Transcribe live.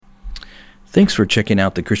Thanks for checking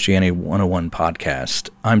out the Christianity 101 podcast.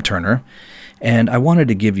 I'm Turner, and I wanted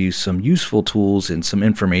to give you some useful tools and some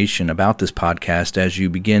information about this podcast as you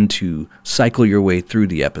begin to cycle your way through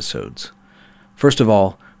the episodes. First of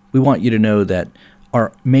all, we want you to know that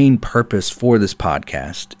our main purpose for this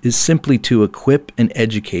podcast is simply to equip and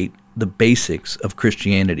educate the basics of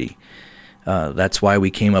Christianity. That's why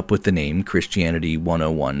we came up with the name Christianity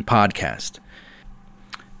 101 Podcast.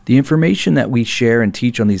 The information that we share and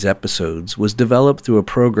teach on these episodes was developed through a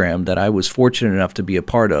program that I was fortunate enough to be a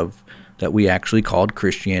part of that we actually called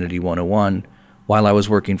Christianity 101 while I was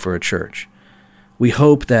working for a church. We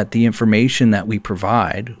hope that the information that we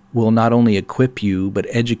provide will not only equip you, but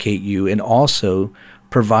educate you and also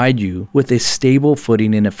provide you with a stable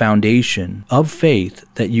footing and a foundation of faith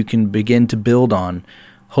that you can begin to build on,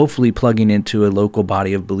 hopefully plugging into a local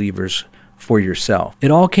body of believers for yourself. It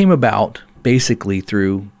all came about basically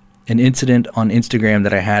through an incident on Instagram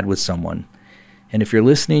that I had with someone. And if you're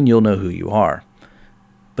listening, you'll know who you are.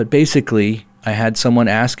 But basically, I had someone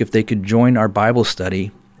ask if they could join our Bible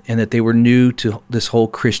study and that they were new to this whole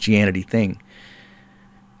Christianity thing.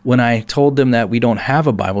 When I told them that we don't have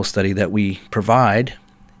a Bible study that we provide,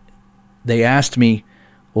 they asked me,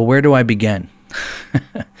 well, where do I begin?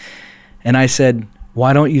 And I said,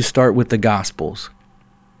 why don't you start with the Gospels?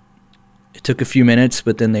 It took a few minutes,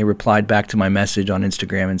 but then they replied back to my message on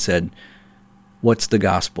Instagram and said, what's the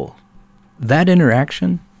gospel? That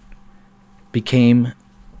interaction became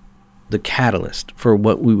the catalyst for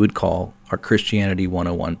what we would call our Christianity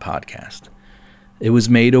 101 podcast. It was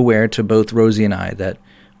made aware to both Rosie and I that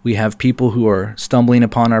we have people who are stumbling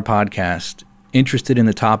upon our podcast, interested in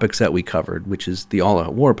the topics that we covered, which is the All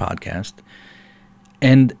Out War podcast,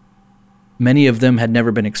 and many of them had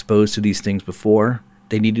never been exposed to these things before.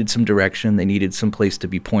 They needed some direction. They needed some place to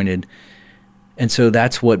be pointed. And so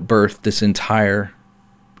that's what birthed this entire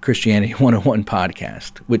Christianity 101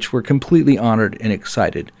 podcast, which we're completely honored and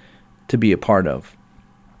excited to be a part of.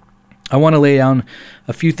 I want to lay down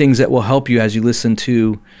a few things that will help you as you listen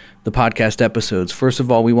to the podcast episodes. First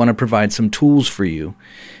of all, we want to provide some tools for you.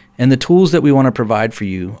 And the tools that we want to provide for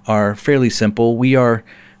you are fairly simple. We are,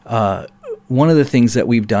 one of the things that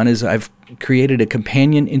we've done is I've created a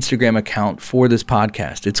companion Instagram account for this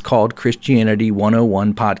podcast. It's called Christianity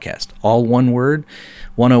 101 Podcast. All one word.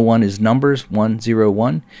 101 is numbers,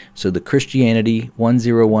 101. So the Christianity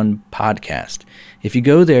 101 Podcast. If you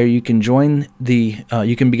go there, you can join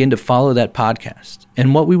you can begin to follow that podcast.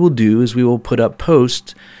 And what we will do is we will put up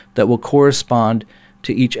posts that will correspond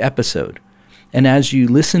to each episode. And as you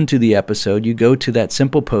listen to the episode, you go to that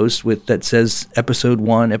simple post that says episode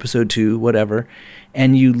 1, episode 2, whatever,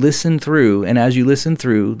 and you listen through. And as you listen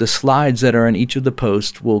through, the slides that are in each of the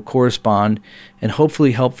posts will correspond and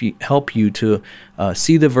hopefully help you to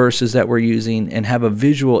see the verses that we're using and have a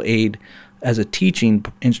visual aid as a teaching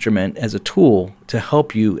instrument, as a tool to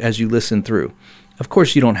help you as you listen through. Of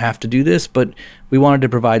course, you don't have to do this, but we wanted to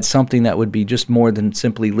provide something that would be just more than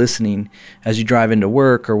simply listening as you drive into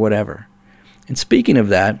work or whatever. And speaking of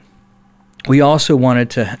that, we also wanted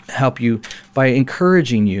to help you by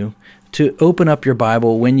encouraging you to open up your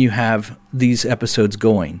Bible when you have these episodes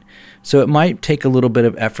going. So it might take a little bit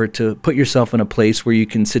of effort to put yourself in a place where you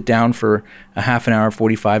can sit down for a half an hour,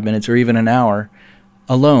 45 minutes, or even an hour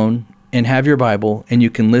alone and have your Bible, and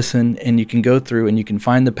you can listen and you can go through and you can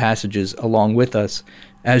find the passages along with us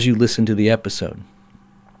as you listen to the episode.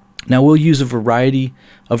 Now, we'll use a variety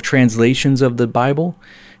of translations of the Bible.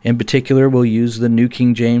 In particular, we'll use the New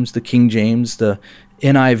King James, the King James, the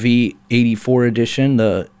NIV 84 edition,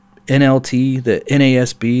 the NLT, the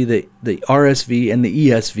NASB, the RSV, and the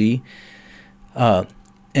ESV.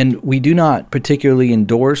 And we do not particularly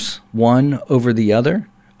endorse one over the other.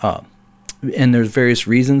 And there's various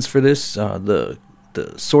reasons for this.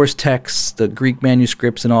 The source texts, the Greek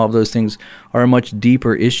manuscripts, and all of those things are a much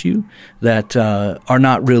deeper issue that are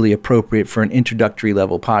not really appropriate for an introductory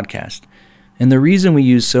level podcast. And the reason we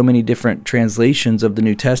use so many different translations of the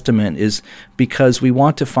New Testament is because we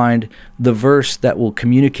want to find the verse that will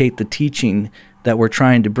communicate the teaching that we're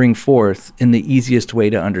trying to bring forth in the easiest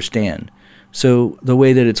way to understand. So the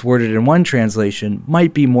way that it's worded in one translation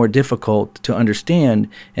might be more difficult to understand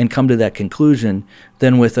and come to that conclusion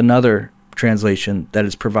than with another translation that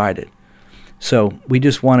is provided. So we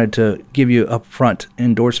just wanted to give you an upfront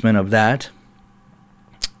endorsement of that.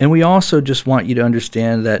 And we also just want you to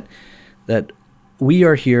understand that we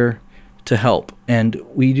are here to help, and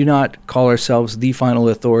we do not call ourselves the final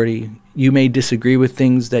authority. You may disagree with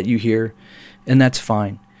things that you hear, and that's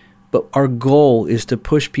fine. But our goal is to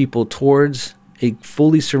push people towards a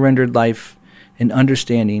fully surrendered life and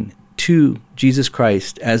understanding to Jesus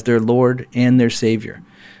Christ as their Lord and their Savior.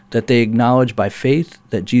 that they acknowledge by faith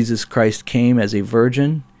that Jesus Christ came as a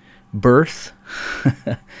virgin, birth,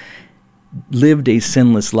 lived a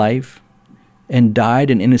sinless life, and died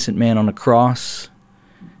an innocent man on a cross,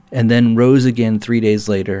 and then rose again 3 days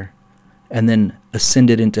later, and then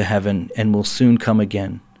ascended into heaven and will soon come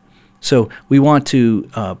again. So we want to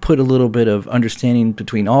put a little bit of understanding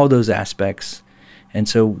between all those aspects. And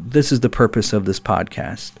so this is the purpose of this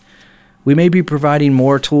podcast. We may be providing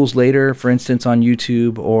more tools later, for instance, on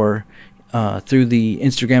YouTube or through the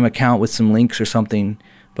Instagram account with some links or something.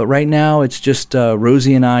 But right now, it's just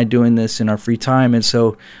Rosie and I doing this in our free time. And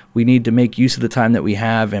so we need to make use of the time that we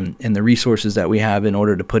have and the resources that we have in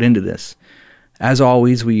order to put into this. As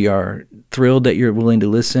always, we are thrilled that you're willing to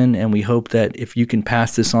listen, and we hope that if you can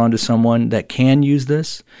pass this on to someone that can use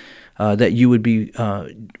this, that you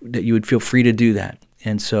would feel free to do that.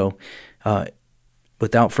 And so,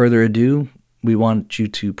 without further ado, we want you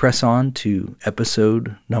to press on to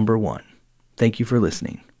episode number 1. Thank you for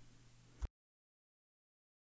listening.